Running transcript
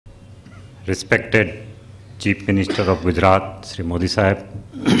respected Chief Minister of Gujarat, Sri Modi Sahib,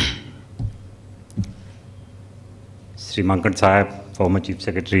 Sri Mankan Sahib, former Chief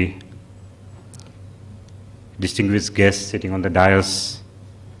Secretary, distinguished guests sitting on the dais,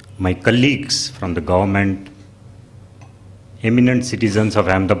 my colleagues from the government, eminent citizens of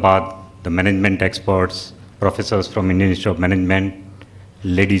Ahmedabad, the management experts, professors from Indian Institute of Management,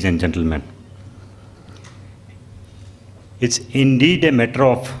 ladies and gentlemen. It's indeed a matter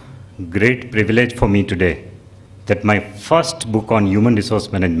of great privilege for me today that my first book on human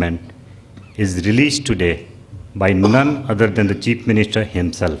resource management is released today by none other than the Chief Minister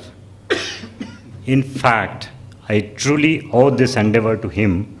himself. In fact, I truly owe this endeavor to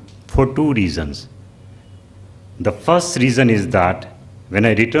him for two reasons. The first reason is that when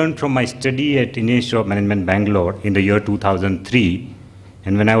I returned from my study at Indian Institute of Management, Bangalore in the year 2003,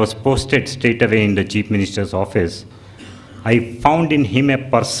 and when I was posted straight away in the Chief Minister's office, I found in him a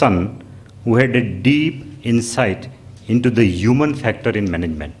person who had a deep insight into the human factor in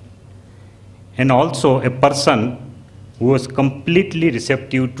management, and also a person who was completely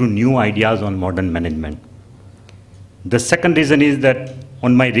receptive to new ideas on modern management. The second reason is that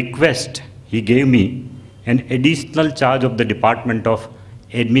on my request, he gave me an additional charge of the Department of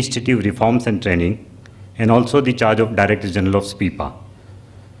Administrative Reforms and Training, and also the charge of Director General of SPIPA.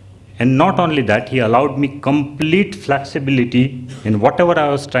 And not only that, he allowed me complete flexibility in whatever I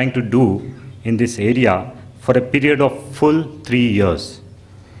was trying to do in this area for a period of full 3 years.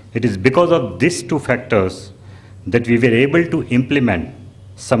 It is because of these two factors that we were able to implement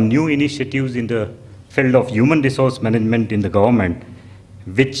some new initiatives in the field of human resource management in the government,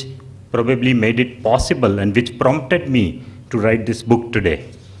 which probably made it possible and which prompted me to write this book today.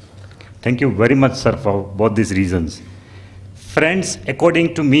 Thank you very much, sir, for both these reasons. Friends,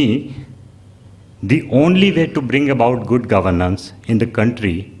 according to me, the only way to bring about good governance in the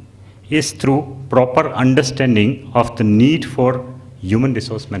country is through proper understanding of the need for human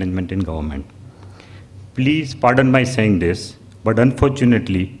resource management in government. Please pardon my saying this, but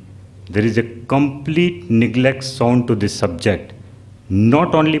unfortunately, there is a complete neglect shown to this subject,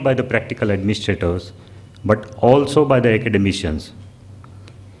 not only by the practical administrators, but also by the academicians.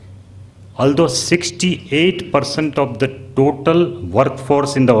 Although 68% of the total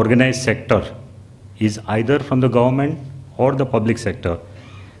workforce in the organized sector is either from the government or the public sector,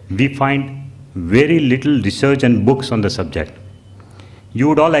 we find very little research and books on the subject. You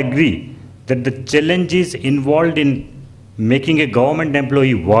would all agree that the challenges involved in making a government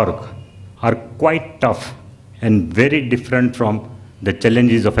employee work are quite tough and very different from the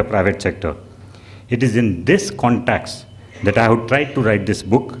challenges of a private sector. It is in this context that I have tried to write this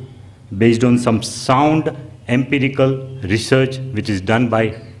book based on some sound empirical research which is done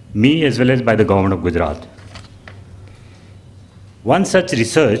by me as well as by the government of Gujarat. One such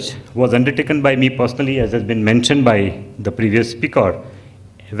research was undertaken by me personally, as has been mentioned by the previous speaker,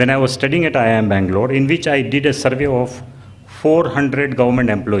 when I was studying at IIM Bangalore, in which I did a survey of 400 government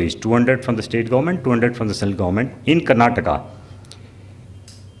employees, 200 from the state government, 200 from the central government in Karnataka.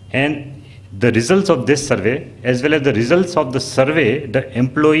 And the results of this survey, as well as the results of the survey, the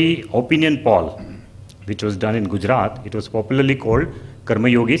employee opinion poll, which was done in Gujarat, it was popularly called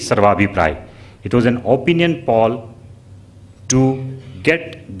Karmayogi Sarvabhipraya. It was an opinion poll to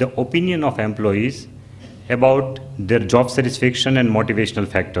get the opinion of employees about their job satisfaction and motivational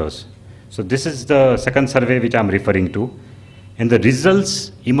factors. So this is the second survey which I'm referring to. And the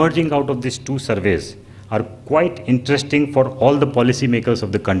results emerging out of these two surveys are quite interesting for all the policymakers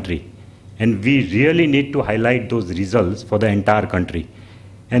of the country. And we really need to highlight those results for the entire country.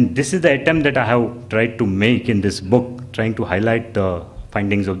 And this is the attempt that I have tried to make in this book, trying to highlight the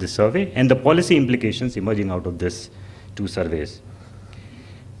findings of this survey and the policy implications emerging out of these two surveys.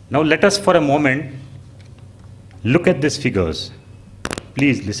 Now let us for a moment look at these figures.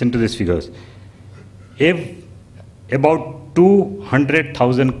 Please listen to these figures. If about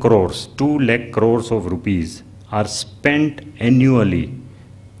 200,000 crores, 2 lakh crores of rupees are spent annually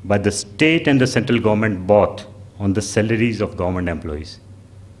by the state and the central government both on the salaries of government employees.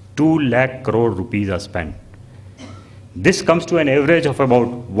 2 lakh crore rupees are spent. This comes to an average of about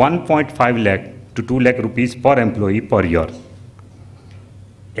 1.5 lakh to 2 lakh rupees per employee per year.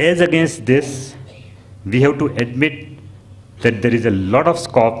 As against this, we have to admit that there is a lot of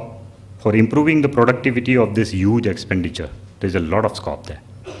scope for improving the productivity of this huge expenditure. There's a lot of scope there.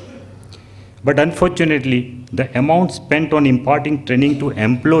 But unfortunately, the amount spent on imparting training to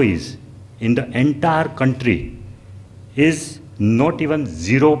employees in the entire country is not even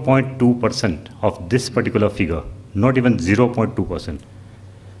 0.2% of this particular figure, not even 0.2%.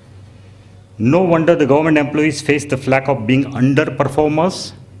 No wonder the government employees face the flack of being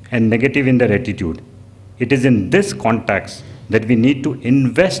underperformers and negative in their attitude. It is in this context that we need to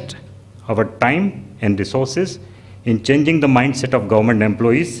invest our time and resources in changing the mindset of government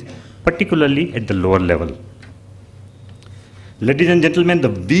employees, particularly at the lower level. Ladies and gentlemen,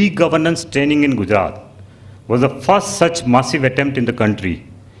 the e-governance training in Gujarat was the first such massive attempt in the country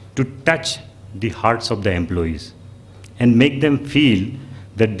to touch the hearts of the employees and make them feel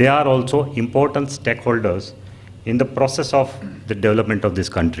that they are also important stakeholders in the process of the development of this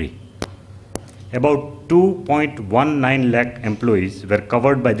country. About 2.19 lakh employees were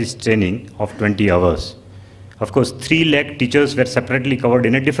covered by this training of 20 hours. Of course, 3 lakh teachers were separately covered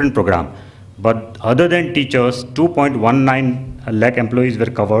in a different program. But other than teachers, 2.19 lakh employees were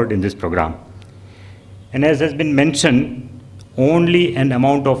covered in this program. And as has been mentioned, only an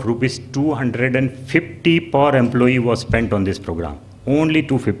amount of rupees 250 per employee was spent on this program. Only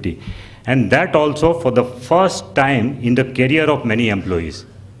 250. And that also for the first time in the career of many employees.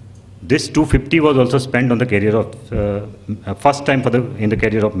 This 250 was also spent on the career of, first time in the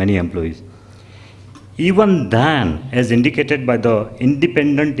career of many employees. Even then, as indicated by the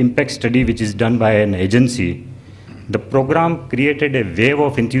independent impact study which is done by an agency, the program created a wave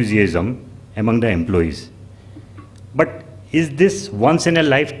of enthusiasm among the employees. But is this once in a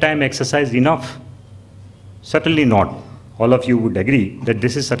lifetime exercise enough? Certainly not. All of you would agree that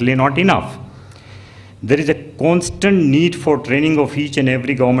this is certainly not enough. There is a constant need for training of each and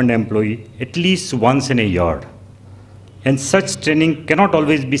every government employee at least once in a year. And such training cannot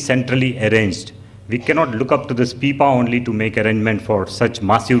always be centrally arranged. We cannot look up to the SPIPA only to make arrangement for such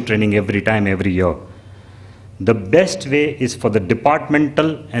massive training every time, every year. The best way is for the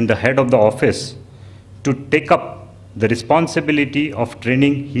departmental and the head of the office to take up the responsibility of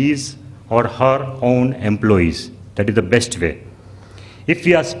training his or her own employees. That is the best way. If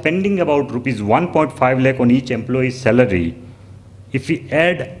we are spending about rupees 1.5 lakh on each employee's salary, if we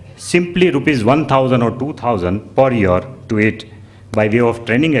add simply rupees 1,000 or 2,000 per year to it by way of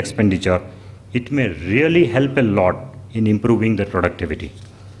training expenditure, it may really help a lot in improving the productivity.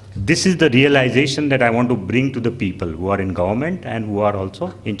 This is the realization that I want to bring to the people who are in government and who are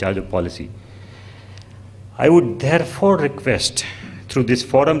also in charge of policy. I would therefore request through this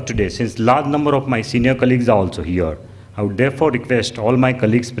forum today, since large number of my senior colleagues are also here, I would therefore request all my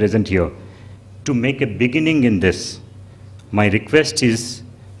colleagues present here to make a beginning in this. My request is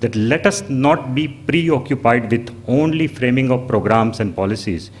that let us not be preoccupied with only framing of programs and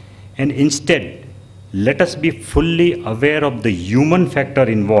policies, and instead let us be fully aware of the human factor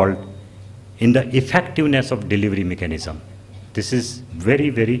involved in the effectiveness of delivery mechanism. This is very,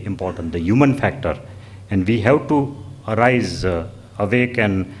 very important, the human factor. And we have to arise awake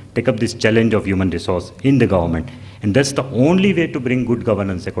and take up this challenge of human resource in the government. And that's the only way to bring good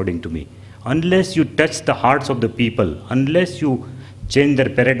governance, according to me. Unless you touch the hearts of the people, unless you change their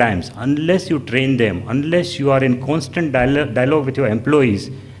paradigms, unless you train them, unless you are in constant dialogue with your employees,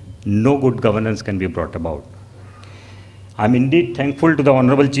 no good governance can be brought about. I'm indeed thankful to the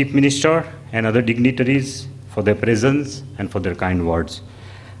Honorable Chief Minister and other dignitaries for their presence and for their kind words.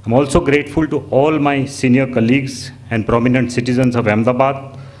 I'm also grateful to all my senior colleagues and prominent citizens of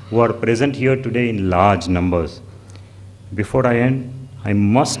Ahmedabad who are present here today in large numbers. Before I end, I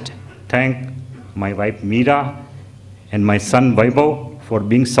must thank my wife Meera and my son Vaibhav for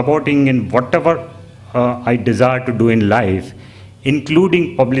being supporting in whatever I desire to do in life,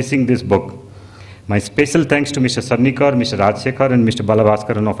 including publishing this book. My special thanks to Mr. Sarnikar, Mr. Rajsekhar and Mr.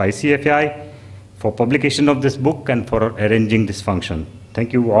 Balabhaskaran of ICFI for publication of this book and for arranging this function.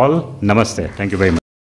 Thank you all. Namaste. Thank you very much.